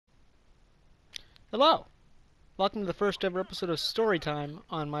Hello! Welcome to the first ever episode of Storytime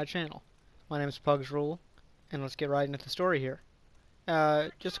on my channel. My name is PugsRule, and let's get right into the story here.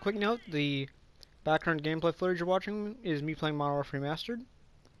 Just a quick note, the background gameplay footage you're watching is me playing Modern Warfare Remastered,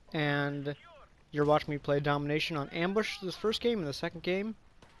 and you're watching me play Domination on Ambush this first game, and the second game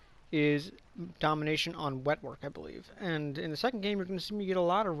is Domination on Wetwork, I believe. And in the second game, you're going to see me get a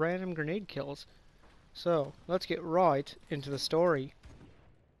lot of random grenade kills. So, let's get right into the story.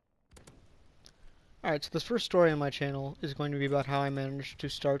 Alright, so this first story on my channel is going to be about how I managed to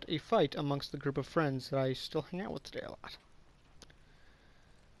start a fight amongst the group of friends that I still hang out with today a lot.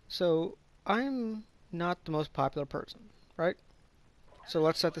 So, I'm not the most popular person, right? So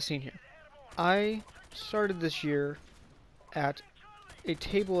let's set the scene here. I started this year at a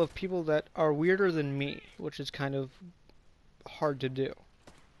table of people that are weirder than me, which is kind of hard to do.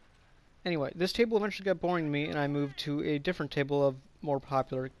 Anyway, this table eventually got boring to me, and I moved to a different table of more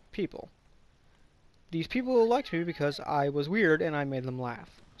popular people. These people liked me because I was weird and I made them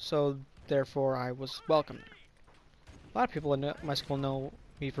laugh, so therefore I was welcome there. A lot of people in my school know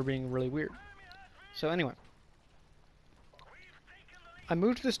me for being really weird. So anyway, I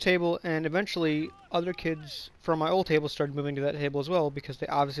moved to this table, and eventually other kids from my old table started moving to that table as well because they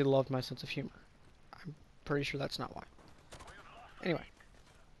obviously loved my sense of humor. I'm pretty sure that's not why. Anyway,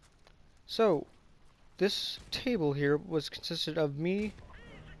 so this table here consisted of me,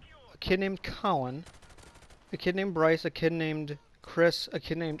 a kid named Colin, a kid named Bryce, a kid named Chris, a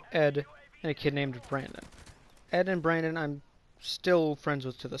kid named Ed, and a kid named Brandon. Ed and Brandon I'm still friends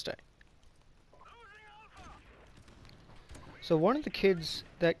with to this day. So one of the kids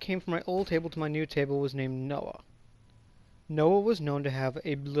that came from my old table to my new table was named Noah. Noah was known to have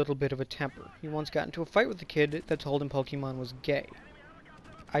a little bit of a temper. He once got into a fight with a kid that told him Pokemon was gay.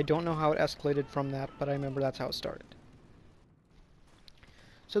 I don't know how it escalated from that, but I remember that's how it started.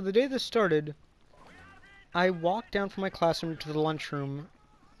 So the day this started, I walked down from my classroom to the lunchroom,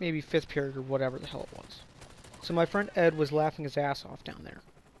 maybe 5th period or whatever the hell it was. So my friend Ed was laughing his ass off down there.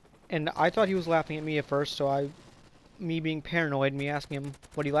 And I thought he was laughing at me at first, so me being paranoid, me asking him,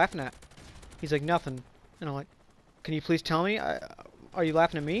 what are you laughing at? He's like, nothing. And I'm like, can you please tell me? Are you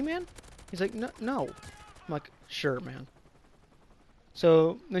laughing at me, man? He's like, no. I'm like, sure, man.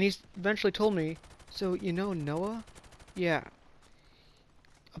 So then he eventually told me, so you know Noah? Yeah.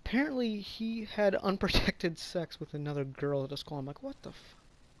 Apparently he had unprotected sex with another girl at a school. I'm like, what the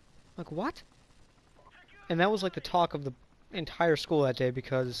like, what? And that was like the talk of the entire school that day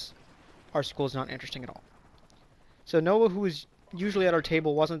because our school is not interesting at all. So Noah, who was usually at our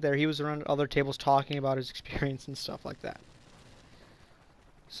table, wasn't there. He was around other tables talking about his experience and stuff like that.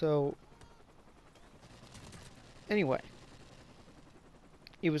 So, anyway,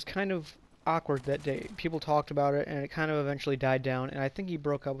 it was kind of awkward that day. People talked about it, and it kind of eventually died down, and I think he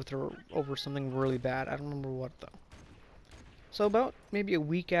broke up with her over something really bad. I don't remember what, though. So about maybe a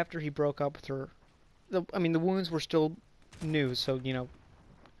week after he broke up with her, the wounds were still new, so, you know,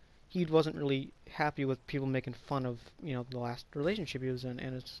 he wasn't really happy with people making fun of, you know, the last relationship he was in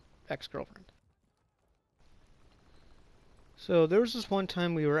and his ex-girlfriend. So there was this one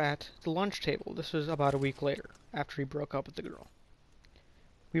time we were at the lunch table. This was about a week later, after he broke up with the girl.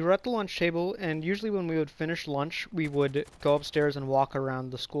 We were at the lunch table, and usually when we would finish lunch, we would go upstairs and walk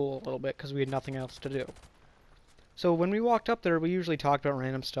around the school a little bit because we had nothing else to do. So when we walked up there, we usually talked about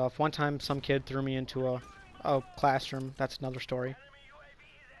random stuff. One time, some kid threw me into a classroom. That's another story.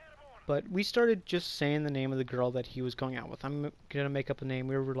 But we started just saying the name of the girl that he was going out with. I'm gonna make up a name.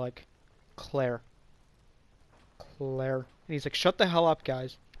 We were like, Claire. Claire. And he's like, shut the hell up,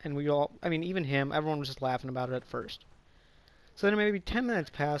 guys. And we all, even him, everyone was just laughing about it at first. So then maybe 10 minutes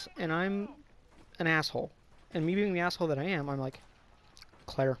pass, and I'm an asshole. And me being the asshole that I am, I'm like,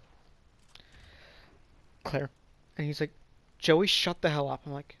 Claire. Claire. And he's like, Joey, shut the hell up.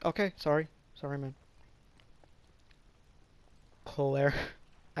 I'm like, okay, sorry. Sorry, man. Claire.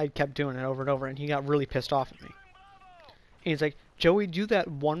 I kept doing it over and over, and he got really pissed off at me. And he's like, Joey, do that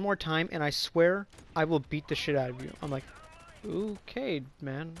one more time, and I swear I will beat the shit out of you. I'm like, okay,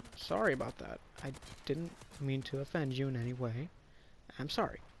 man. Sorry about that. I didn't mean to offend you in any way. I'm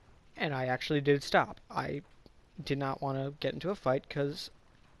sorry. And I actually did stop. I did not want to get into a fight because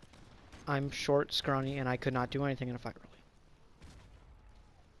I'm short, scrawny, and I could not do anything in a fight, really.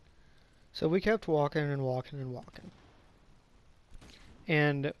 So we kept walking and walking and walking.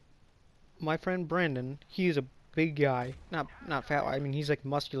 And my friend Brandon, he's a big guy. Not fat, he's like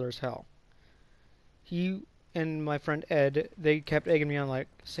muscular as hell. He and my friend Ed, they kept egging me on like,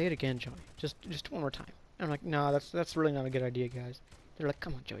 say it again, Joey. Just one more time. And I'm like, no, that's really not a good idea, guys. They're like,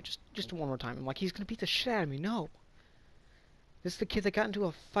 come on, Joey, just one more time. I'm like, he's gonna beat the shit out of me. No. This is the kid that got into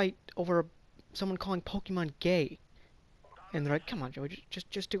a fight over someone calling Pokemon gay. And they're like, come on, Joey,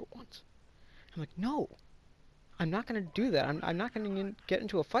 just do it once. I'm like, no, I'm not gonna do that. I'm not gonna get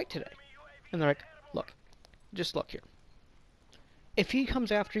into a fight today. And they're like, look, just look here. If he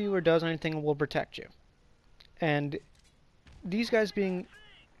comes after you or does anything, we'll protect you. And these guys being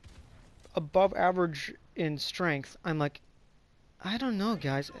above average in strength, I'm like, I don't know,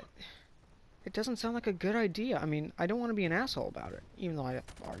 guys. It doesn't sound like a good idea. I mean, I don't want to be an asshole about it, even though I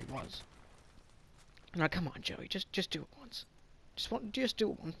already was. And come on, Joey, just do it once. Just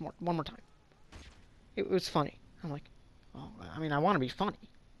do it one more time. It was funny. I'm like, oh, I mean, I want to be funny,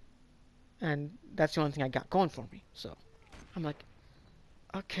 and that's the only thing I got going for me. So, I'm like,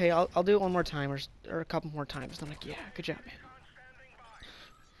 okay, I'll do it one more time, or a couple more times. And I'm like, yeah, good job, man.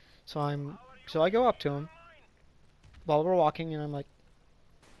 So I go up to him while we're walking, and I'm like,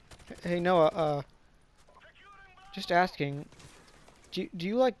 hey Noah, just asking, do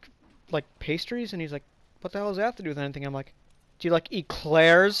you like pastries? And he's like, what the hell does that have to do with anything? I'm like, do you like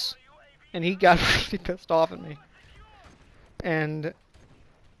eclairs? And he got really pissed off at me. And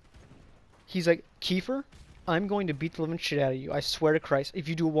he's like, Kiefer, I'm going to beat the living shit out of you. I swear to Christ. If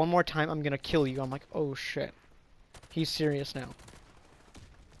you do it one more time, I'm going to kill you. I'm like, oh shit. He's serious now.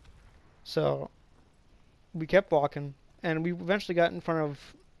 So, we kept walking, and we eventually got in front of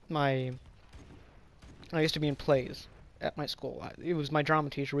I used to be in plays at my school. It was my drama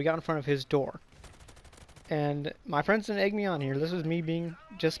teacher. We got in front of his door. And my friends didn't egg me on here. This was me being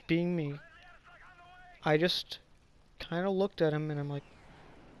me. I just kind of looked at him and I'm like,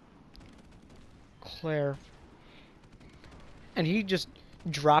 Claire. And he just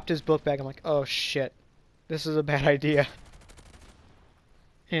dropped his book bag. I'm like, oh shit. This is a bad idea.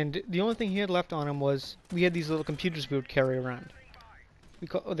 And the only thing he had left on him was, we had these little computers we would carry around.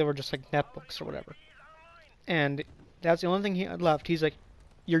 They were just like netbooks or whatever. And that's the only thing he had left. He's like,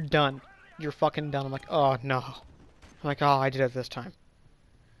 you're done. You're fucking done. I'm like, oh no. I'm like, oh, I did it this time.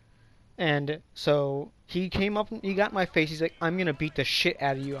 And so he came up and he got in my face. He's like, I'm gonna beat the shit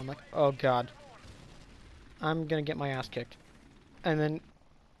out of you. I'm like, oh god. I'm gonna get my ass kicked. And then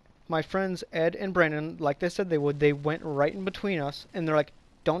my friends Ed and Brandon, like they said they would, they went right in between us and they're like,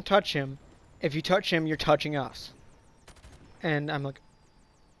 don't touch him. If you touch him, you're touching us. And I'm like,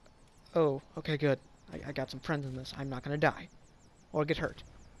 oh, okay, good. I got some friends in this. I'm not gonna die or get hurt.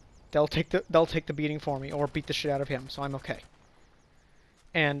 They'll take the beating for me or beat the shit out of him, so I'm okay.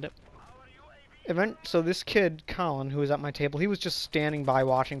 And so this kid Colin, who was at my table, he was just standing by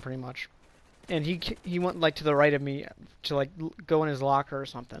watching pretty much, and he went like to the right of me to like go in his locker or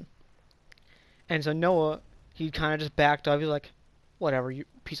something. And so Noah, he kind of just backed up. He's like, whatever, you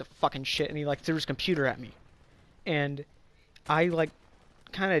piece of fucking shit, and he like threw his computer at me, and I like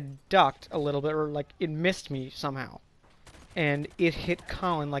kind of ducked a little bit, or like it missed me somehow. And it hit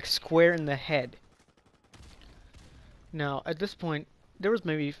Colin like square in the head. Now, at this point, there was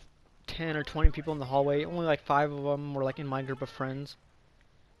maybe 10 or 20 people in the hallway. Only like 5 of them were like in my group of friends.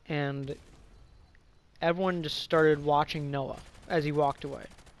 And everyone just started watching Noah as he walked away.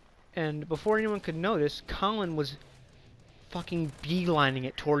 And before anyone could notice, Colin was fucking beelining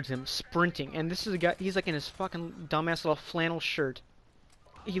it towards him, sprinting. And this is a guy, he's like in his fucking dumbass little flannel shirt.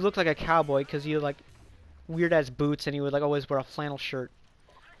 He looked like a cowboy because he had like weird ass boots and he would like always wear a flannel shirt,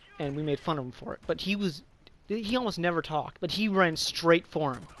 and we made fun of him for it. But he almost never talked, but he ran straight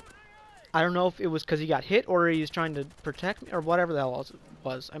for him. I don't know if it was because he got hit or he was trying to protect me or whatever the hell it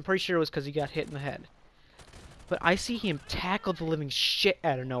was. I'm pretty sure it was because he got hit in the head. But I see him tackle the living shit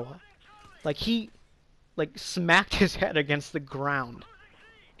out of Noah. Like he like smacked his head against the ground,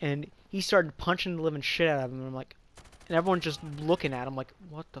 and he started punching the living shit out of him. And I'm like, and everyone's just looking at him like,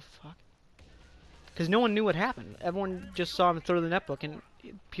 what the fuck? Because no one knew what happened. Everyone just saw him throw the netbook, and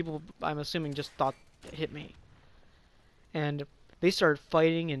people, I'm assuming, just thought it hit me. And they started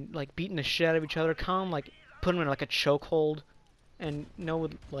fighting and like beating the shit out of each other. Colin like put him in like a chokehold, and Noah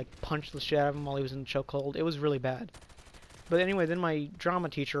would like punch the shit out of him while he was in the chokehold. It was really bad. But anyway, then my drama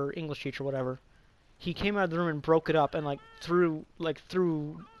teacher, English teacher, whatever, he came out of the room and broke it up and like threw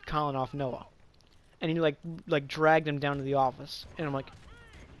Colin off Noah, and he like dragged him down to the office. And I'm like,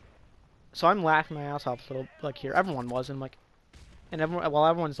 so I'm laughing my ass off a little, like here. Everyone was, and I'm like, and while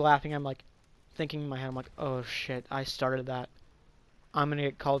everyone's laughing, I'm like, thinking in my head, I'm like, oh shit, I started that. I'm gonna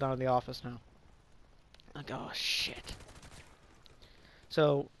get called down to the office now. Like, oh shit.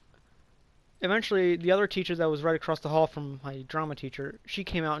 So, eventually, the other teacher that was right across the hall from my drama teacher, she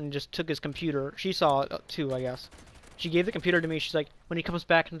came out and just took his computer. She saw it too, I guess. She gave the computer to me. She's like, when he comes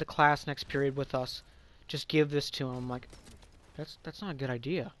back into the class next period with us, just give this to him. I'm like, that's not a good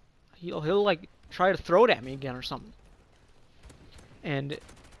idea. He'll like try to throw it at me again or something. And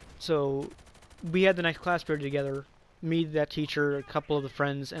so we had the next class period together. Me, that teacher, a couple of the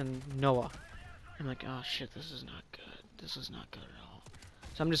friends, and Noah. I'm like, oh shit, this is not good. This is not good at all.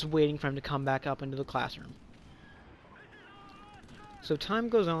 So I'm just waiting for him to come back up into the classroom. So time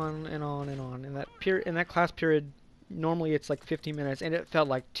goes on and on and on. In that class period, normally it's like 15 minutes, and it felt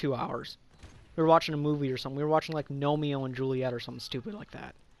like 2 hours. We were watching a movie or something. We were watching like Romeo and Juliet or something stupid like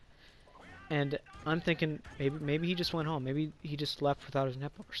that. And I'm thinking, maybe he just went home. Maybe he just left without his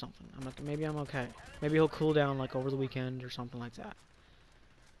notebook or something. I'm like, maybe I'm okay. Maybe he'll cool down like over the weekend or something like that.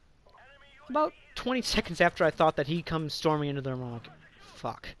 About 20 seconds after I thought that he comes storming into the room, I'm like,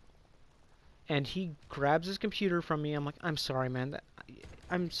 fuck. And he grabs his computer from me. I'm like, I'm sorry, man.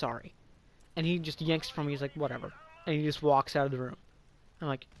 I'm sorry. And he just yanks it from me. He's like, whatever. And he just walks out of the room. I'm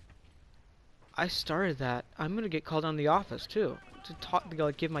like, I started that. I'm gonna get called down to the office too to talk, to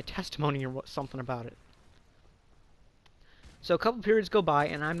like give my testimony or something about it. So a couple periods go by,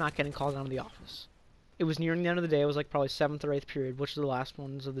 and I'm not getting called down to the office. It was nearing the end of the day. It was like probably 7th or 8th period, which are the last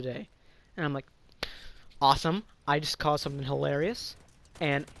ones of the day. And I'm like, awesome. I just caused something hilarious,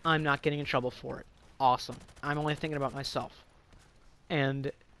 and I'm not getting in trouble for it. Awesome. I'm only thinking about myself.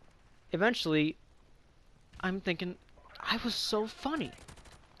 And eventually, I'm thinking, I was so funny.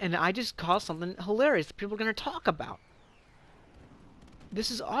 And I just caused something hilarious that people are going to talk about.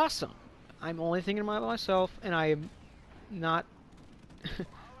 This is awesome. I'm only thinking about myself, and I am not...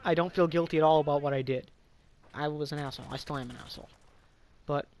 I don't feel guilty at all about what I did. I was an asshole. I still am an asshole.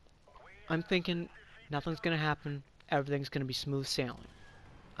 But I'm thinking nothing's going to happen. Everything's going to be smooth sailing.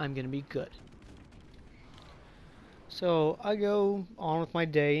 I'm going to be good. So I go on with my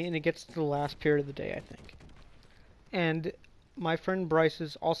day, and it gets to the last period of the day, I think. And my friend Bryce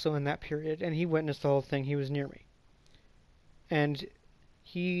is also in that period, and he witnessed the whole thing. He was near me. And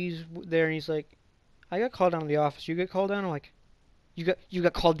he's there, and he's like, I got called down to the office. You get called down? I'm like, you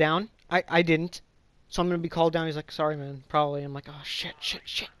got called down? I didn't. So I'm going to be called down. He's like, sorry, man, probably. I'm like, oh, shit.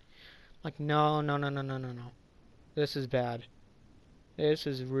 I'm like, no. This is bad. This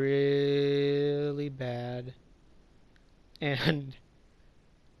is really bad. And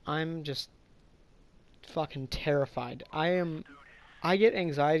I'm just fucking terrified. I get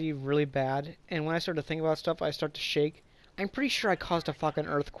anxiety really bad, and when I start to think about stuff, I start to shake. I'm pretty sure I caused a fucking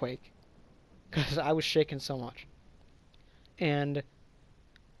earthquake, because I was shaking so much. And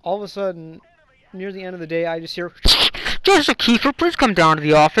all of a sudden, near the end of the day, I just hear, Joseph Kiefer, please come down to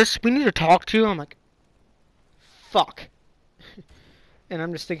the office. We need to talk to you. I'm like, fuck. And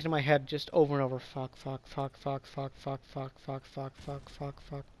I'm just thinking in my head just over and over, fuck.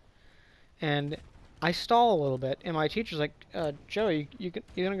 And I stall a little bit, and my teacher's like, Joey, you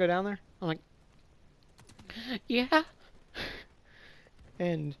gonna go down there? I'm like, yeah.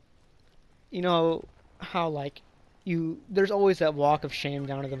 And you know how, like, there's always that walk of shame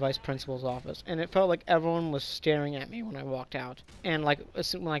down to the vice principal's office, and it felt like everyone was staring at me when I walked out. And like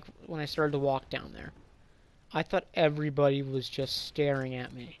when I started to walk down there, I thought everybody was just staring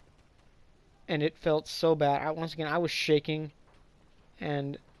at me. And it felt so bad. Once again, I was shaking,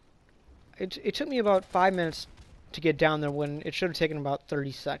 and it took me about 5 minutes to get down there when it should have taken about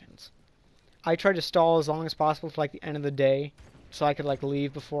 30 seconds. I tried to stall as long as possible for like the end of the day, so I could like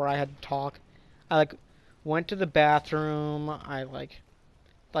leave before I had to talk. I like went to the bathroom. I like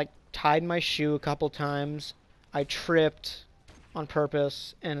tied my shoe a couple times. I tripped on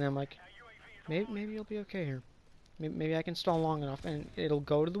purpose, and I'm like, maybe you'll be okay here. Maybe I can stall long enough, and it'll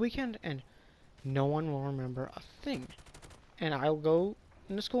go to the weekend, and no one will remember a thing. And I'll go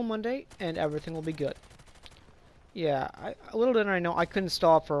into school Monday, and everything will be good. Yeah, little did I know, I couldn't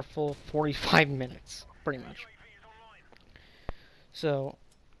stall for a full 45 minutes, pretty much. So,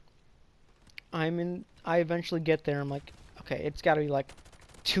 I eventually get there, I'm like, okay, it's gotta be like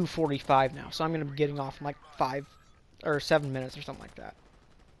 2:45 now, so I'm gonna be getting off in like 5 or 7 minutes or something like that.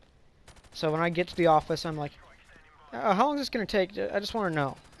 So when I get to the office, I'm like, how long is this gonna take? I just want to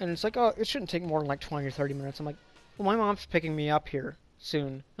know. And it's like, oh, it shouldn't take more than like 20 or 30 minutes. I'm like, well, my mom's picking me up here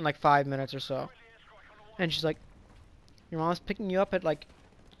soon, in like 5 minutes or so. And she's like, your mom's picking you up at like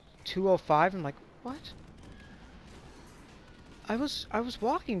 2:05? I'm like, what? I was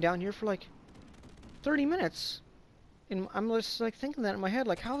walking down here for like 30 minutes. And I'm just like thinking that in my head,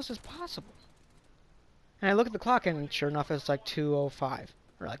 like, how is this possible? And I look at the clock, and sure enough, it's like 2:05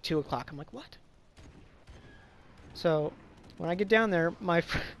 or like 2 o'clock. I'm like, what? So when I get down there,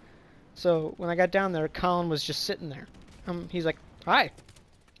 so when I got down there, Colin was just sitting there. He's like, hi.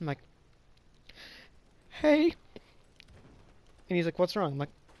 I'm like, hey. And he's like, what's wrong? I'm like,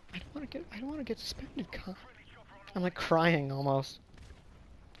 I don't want to get suspended, Colin. I'm like crying almost.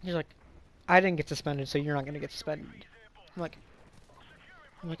 He's like, I didn't get suspended, so you're not gonna get suspended. I'm like,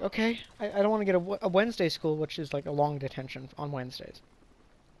 I'm like, okay, I don't want to get a Wednesday school, which is like a long detention on Wednesdays.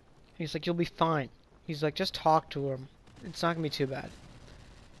 He's like, you'll be fine. He's like, just talk to him. It's not gonna be too bad.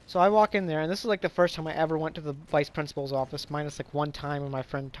 So I walk in there, and this is like the first time I ever went to the vice principal's office, minus like one time when my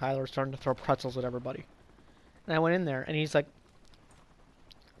friend Tyler was starting to throw pretzels at everybody. And I went in there, and he's like,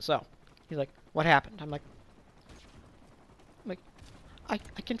 so, he's like, what happened? I'm like, I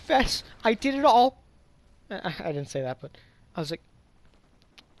confess, I did it all. I didn't say that, but I was like,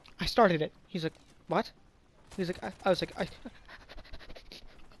 I started it. He's like, what? He's like, I was like,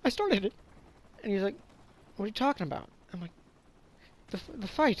 I started it. And he's like, what are you talking about? I'm like, the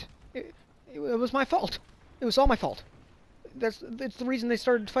fight. It was my fault. It was all my fault. It's the reason they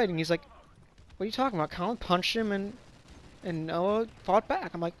started fighting. He's like, what are you talking about? Colin punched him and Noah fought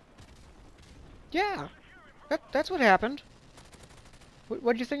back. I'm like, yeah, that's what happened.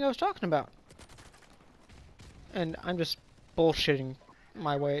 What do you think I was talking about? And I'm just bullshitting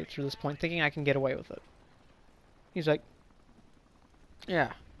my way through this point, thinking I can get away with it. He's like,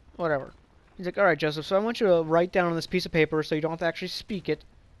 yeah, whatever. He's like, alright, Joseph, so I want you to write down on this piece of paper so you don't have to actually speak it,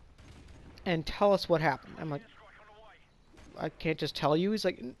 and tell us what happened. I'm like, I can't just tell you? He's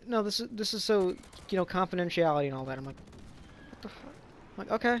like, no, this is so, you know, confidentiality and all that. I'm like, what the fuck? I'm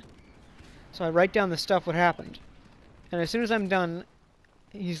like, okay. So I write down the stuff, what happened. And as soon as I'm done,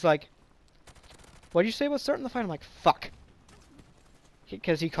 he's like, what did you say about starting the fight? I'm like, fuck.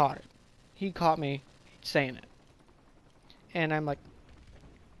 Because he caught it. He caught me saying it. And I'm like,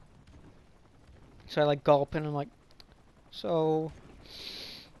 so I like gulp and I'm like, so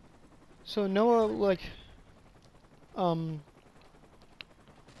Noah like,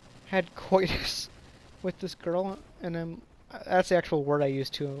 had coitus with this girl, and that's the actual word I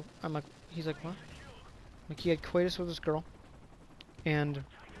used to. I'm like, he's like, what? Like he had coitus with this girl, and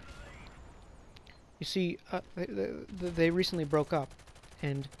you see, they recently broke up,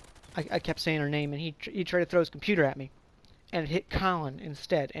 and I kept saying her name, and he tried to throw his computer at me, and it hit Colin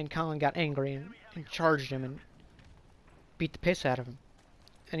instead, and Colin got angry and charged him and beat the piss out of him,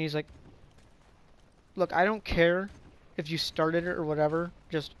 and he's like, look, I don't care if you started it or whatever,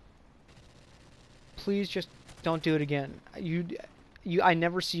 just please just don't do it again. I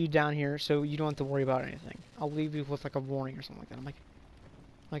never see you down here, so you don't have to worry about anything. I'll leave you with like a warning or something like that. I'm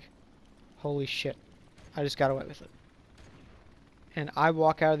like, holy shit, I just got away with it. And I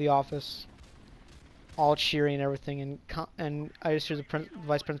walk out of the office, all cheery and everything, and I just hear the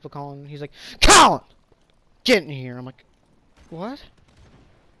vice principal calling. He's like, Colin, get in here. I'm like, what?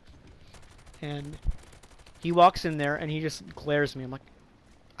 And he walks in there and he just glares at me. I'm like,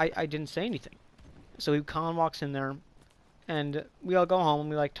 I didn't say anything. So Colin walks in there, and we all go home and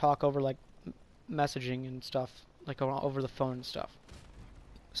we like talk over like messaging and stuff, like over the phone and stuff.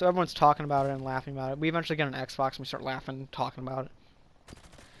 So everyone's talking about it and laughing about it. We eventually get an Xbox and we start laughing and talking about it.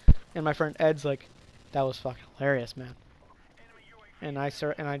 And my friend Ed's like, that was fucking hilarious, man. And I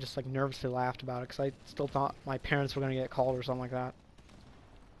just like nervously laughed about it because I still thought my parents were gonna get called or something like that.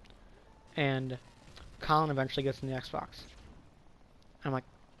 And Colin eventually gets in the Xbox. I'm like,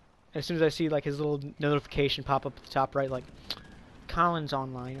 as soon as I see like his little notification pop up at the top right, like, Colin's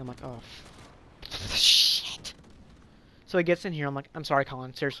online, I'm like, oh, shit. So he gets in here, I'm like, I'm sorry,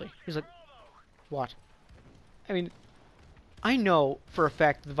 Colin, seriously. He's like, what? I mean, I know for a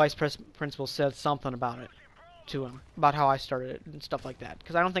fact the vice principal said something about it to him, about how I started it and stuff like that,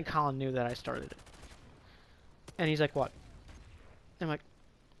 because I don't think Colin knew that I started it. And he's like, what? I'm like,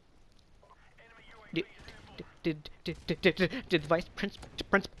 did the vice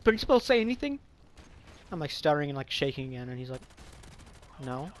principal say anything? I'm like stuttering and like shaking again, and he's like,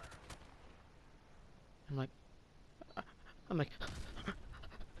 no. I'm like,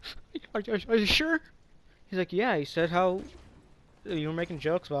 are you sure? He's like, yeah. He said how you were making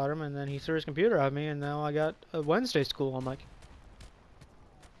jokes about him, and then he threw his computer at me, and now I got a Wednesday school. I'm like,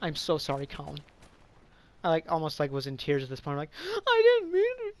 I'm so sorry, Colin. I like almost like was in tears at this point. I'm like, I didn't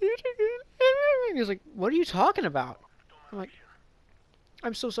mean it. He's like, what are you talking about? I'm like,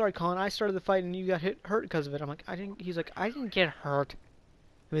 I'm so sorry, Colin. I started the fight and you got hurt because of it. I'm like, I didn't. He's like, I didn't get hurt.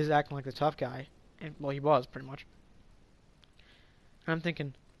 He was acting like the tough guy, and well, he was pretty much. And I'm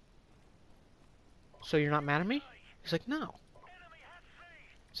thinking, so you're not mad at me? He's like, no.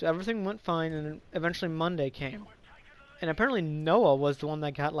 So everything went fine, and then eventually Monday came. And apparently Noah was the one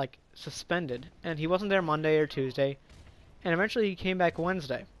that got, like, suspended. And he wasn't there Monday or Tuesday. And eventually he came back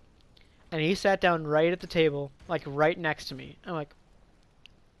Wednesday. And he sat down right at the table, like, right next to me. I'm like,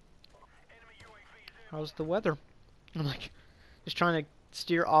 how's the weather? I'm like, just trying to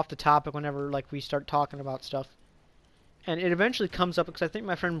steer off the topic whenever, like, we start talking about stuff. And it eventually comes up because I think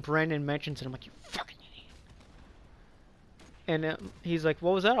my friend Brandon mentions it. I'm like, you fucking idiot. And he's like,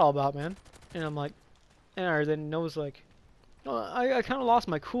 what was that all about, man? And I'm like, and then Noah's like, oh, I kind of lost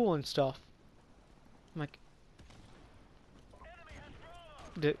my cool and stuff. I'm like,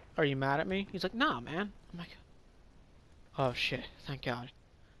 are you mad at me? He's like, nah, man. I'm like, oh shit, thank God.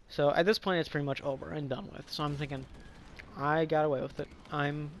 So at this point, it's pretty much over and done with. So I'm thinking, I got away with it.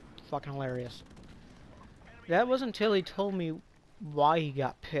 I'm fucking hilarious. That wasn't until he told me why he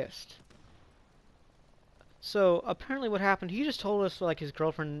got pissed. So apparently what happened, he just told us like his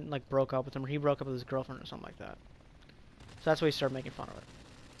girlfriend like broke up with him, or he broke up with his girlfriend or something like that. So that's why he started making fun of it.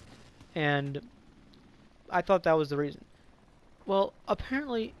 And I thought that was the reason. Well,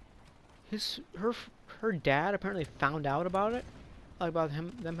 apparently her dad apparently found out about it, like about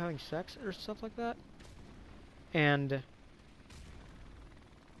them having sex or stuff like that. And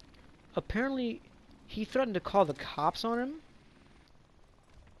apparently he threatened to call the cops on him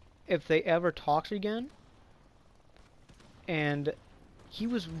if they ever talked again. And he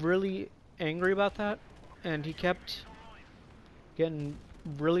was really angry about that, and he kept getting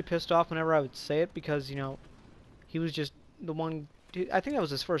really pissed off whenever I would say it, because, you know, he was just the one, dude, I think that was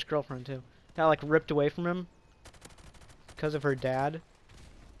his first girlfriend too, that like ripped away from him because of her dad,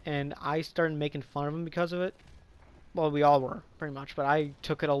 and I started making fun of him because of it. Well, we all were, pretty much, but I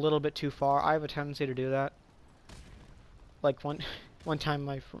took it a little bit too far. I have a tendency to do that. Like one time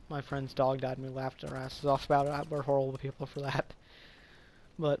my friend's dog died and we laughed our asses off about it. We're horrible people for that.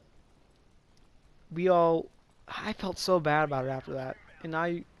 But I felt so bad about it after that, and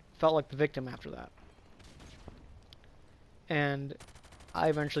I felt like the victim after that. And I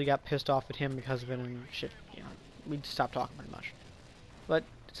eventually got pissed off at him because of it, and shit, you know, we stopped talking pretty much. But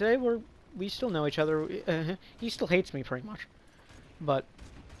today we still know each other. He still hates me pretty much, but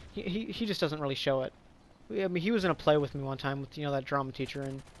he just doesn't really show it. I mean, he was in a play with me one time with, you know, that drama teacher,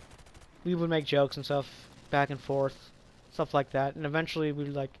 and we would make jokes and stuff back and forth, stuff like that. And eventually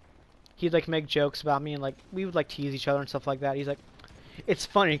he'd like make jokes about me, and like we would like tease each other and stuff like that. He's like, it's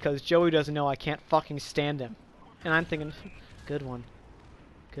funny because Joey doesn't know I can't fucking stand him. And I'm thinking, good one.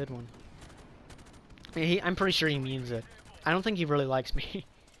 Good one. I mean, I'm pretty sure he means it. I don't think he really likes me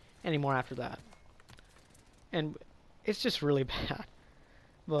anymore after that. And it's just really bad.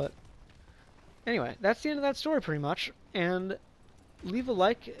 But anyway, that's the end of that story pretty much. And leave a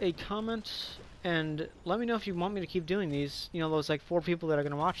like, a comment, and let me know if you want me to keep doing these. You know, those like 4 people that are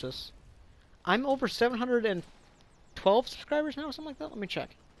going to watch this. I'm over 712 subscribers now, or something like that. Let me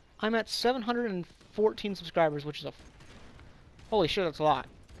check. I'm at 714 subscribers, which is a... Holy shit, that's a lot.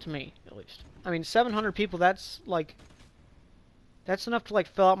 To me, at least. I mean, 700 people, that's like... That's enough to like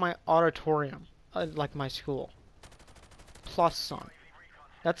fill out my auditorium. Like my school. Plus some.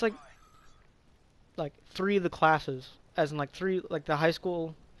 That's like 3 of the classes. As in like 3, like the high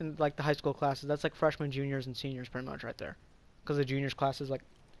school, and like the high school classes. That's like freshmen, juniors, and seniors pretty much right there. Because the juniors class is like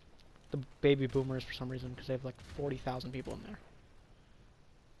the baby boomers for some reason. Because they have like 40,000 people in there.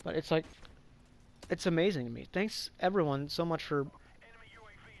 But it's like, it's amazing to me. Thanks everyone so much for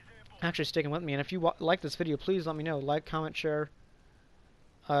actually sticking with me. And if you like this video, please let me know. Like, comment, share.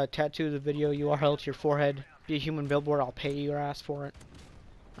 Tattoo the video URL to your forehead. Be a human billboard. I'll pay your ass for it.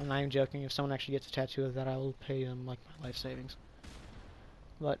 I'm not even joking. If someone actually gets a tattoo of that, I will pay them like my life savings.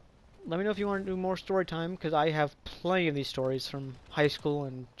 But let me know if you want to do more story time, because I have plenty of these stories from high school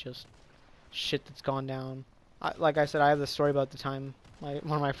and just shit that's gone down. Like I said, I have this story about the time one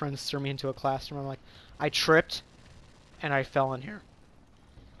of my friends threw me into a classroom. I'm like, I tripped and I fell in here.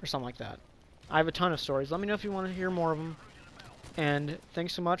 Or something like that. I have a ton of stories. Let me know if you want to hear more of them. And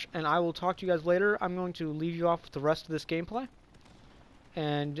thanks so much, and I will talk to you guys later. I'm going to leave you off with the rest of this gameplay.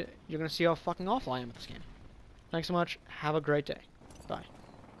 And you're going to see how fucking awful I am at this game. Thanks so much. Have a great day. Bye.